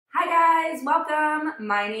guys, welcome.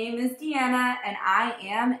 My name is Deanna and I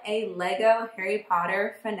am a Lego Harry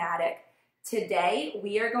Potter fanatic. Today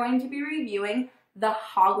we are going to be reviewing the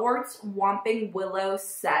Hogwarts Whomping Willow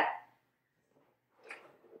set.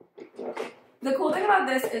 The cool thing about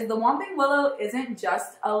this is the Whomping Willow isn't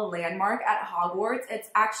just a landmark at Hogwarts, it's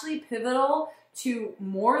actually pivotal to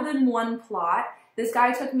more than one plot. This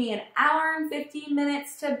guy took me an hour and 50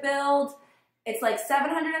 minutes to build. It's like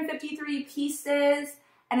 753 pieces,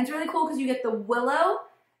 and it's really cool because you get the willow,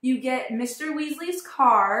 you get Mr. Weasley's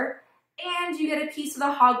car, and you get a piece of the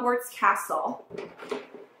Hogwarts castle.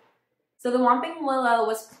 So the Whomping Willow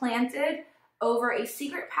was planted over a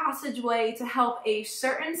secret passageway to help a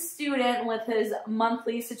certain student with his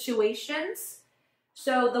monthly situations.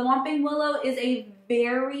 So the Whomping Willow is a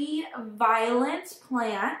very violent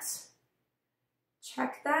plant.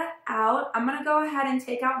 Check that out. I'm gonna go ahead and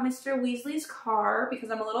take out Mr. Weasley's car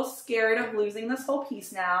because I'm a little scared of losing this whole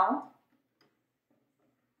piece now.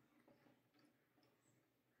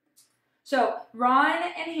 So Ron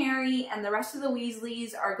and Harry and the rest of the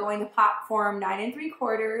Weasleys are going to platform 9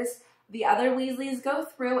 3/4. The other Weasleys go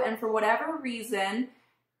through, and for whatever reason,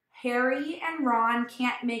 Harry and Ron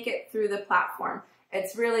can't make it through the platform.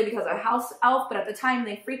 It's really because of house elf, but at the time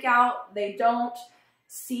they freak out. They don't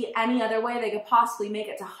see any other way they could possibly make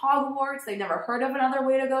it to Hogwarts. They've never heard of another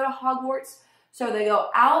way to go to Hogwarts. So they go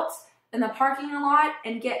out in the parking lot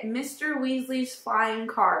and get Mr. Weasley's flying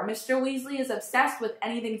car. Mr. Weasley is obsessed with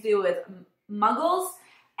anything to do with Muggles,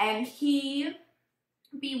 and he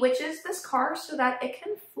bewitches this car so that it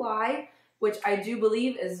can fly, which I do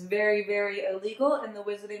believe is very, very illegal in the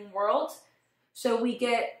wizarding world. So we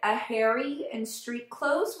get a Harry in street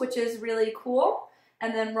clothes, which is really cool.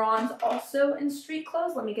 And then Ron's also in street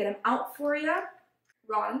clothes. Let me get him out for you.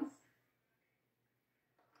 Ron.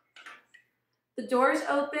 The doors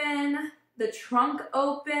open, the trunk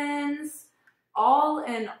opens, all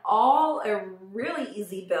in all, a really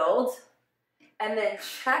easy build. And then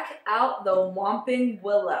check out the Whomping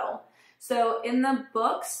Willow. So in the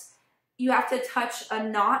books, you have to touch a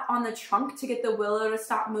knot on the trunk to get the willow to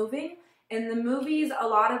stop moving. In the movies, a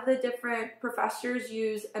lot of the different professors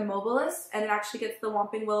use immobilists, and it actually gets the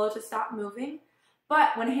Whomping Willow to stop moving.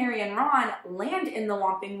 But when Harry and Ron land in the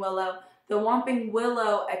Whomping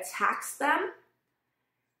Willow attacks them,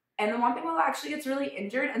 and the Whomping Willow actually gets really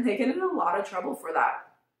injured, and they get in a lot of trouble for that.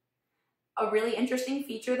 A really interesting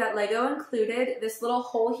feature that Lego included, this little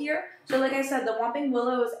hole here. So like I said, the Whomping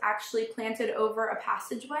Willow is actually planted over a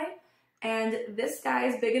passageway, and this guy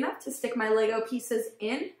is big enough to stick my Lego pieces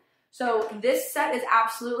in. So this set is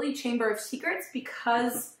absolutely Chamber of Secrets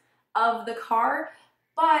because of the car,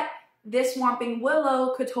 but this Whomping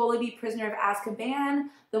Willow could totally be Prisoner of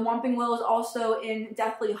Azkaban. The Whomping Willow is also in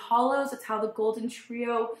Deathly Hallows. It's how the Golden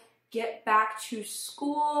Trio get back to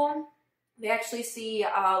school. They actually see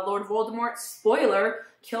Lord Voldemort, spoiler,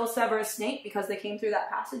 kill Severus Snape because they came through that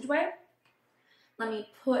passageway. Let me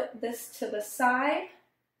put this to the side.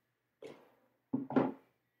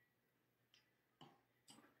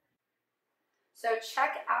 So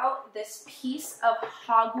check out this piece of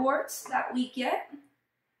Hogwarts that we get.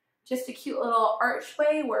 Just a cute little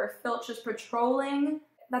archway where Filch is patrolling.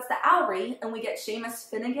 That's the Owlry, and we get Seamus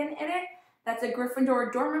Finnegan in it. That's a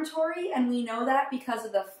Gryffindor dormitory, and we know that because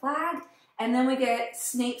of the flag. And then we get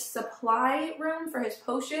Snape's supply room for his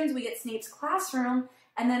potions. We get Snape's classroom,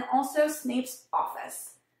 and then also Snape's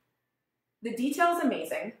office. The detail's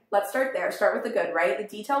amazing. Let's start there. Start with the good, right?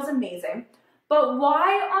 The detail's amazing. But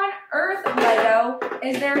why on earth, Lego,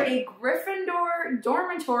 is there a Gryffindor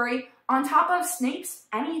dormitory on top of Snape's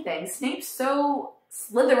anything? Snape's so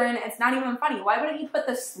Slytherin, it's not even funny. Why wouldn't you put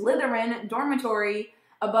the Slytherin dormitory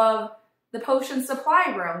above the potion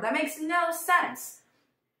supply room? That makes no sense.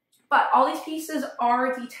 But all these pieces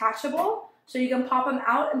are detachable, so you can pop them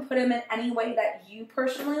out and put them in any way that you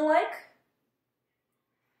personally like.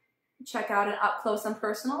 Check out an up close and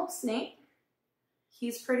personal Snape.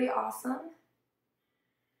 He's pretty awesome.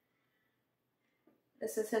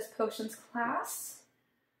 This is his potions class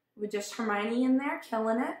with just Hermione in there,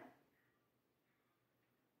 killing it.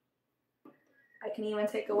 I can even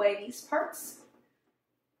take away these parts.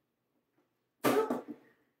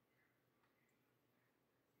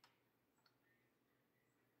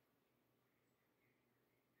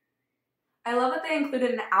 I love that they included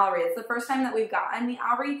an Owlry. It's the first time that we've gotten the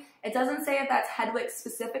Owlry. It doesn't say if that's Hedwig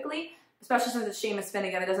specifically, especially since it's Seamus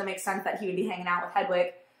Finnegan. It doesn't make sense that he would be hanging out with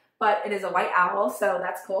Hedwig. But it is a white owl, so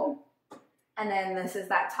that's cool. And then this is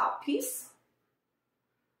that top piece.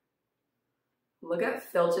 Look at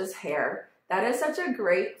Filch's hair. That is such a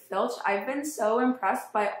great Filch. I've been so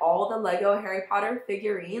impressed by all the Lego Harry Potter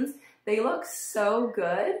figurines. They look so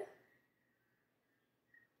good.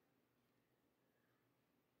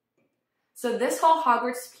 So this whole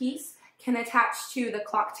Hogwarts piece can attach to the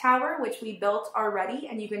clock tower, which we built already,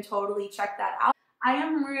 and you can totally check that out. I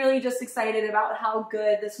am really just excited about how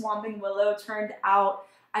good this Whomping Willow turned out.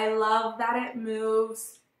 I love that it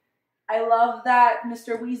moves. I love that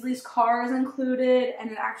Mr. Weasley's car is included, and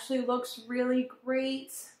it actually looks really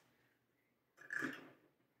great.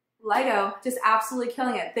 Lego, just absolutely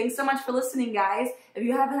killing it. Thanks so much for listening, guys. If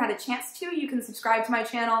you haven't had a chance to, you can subscribe to my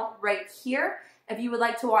channel right here. If you would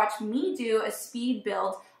like to watch me do a speed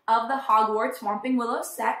build of the Hogwarts Whomping Willow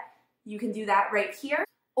set, you can do that right here.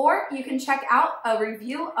 Or you can check out a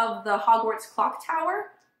review of the Hogwarts Clock Tower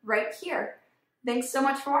right here. Thanks so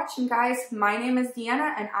much for watching, guys. My name is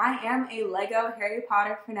Deanna, and I am a Lego Harry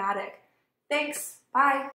Potter fanatic. Thanks. Bye.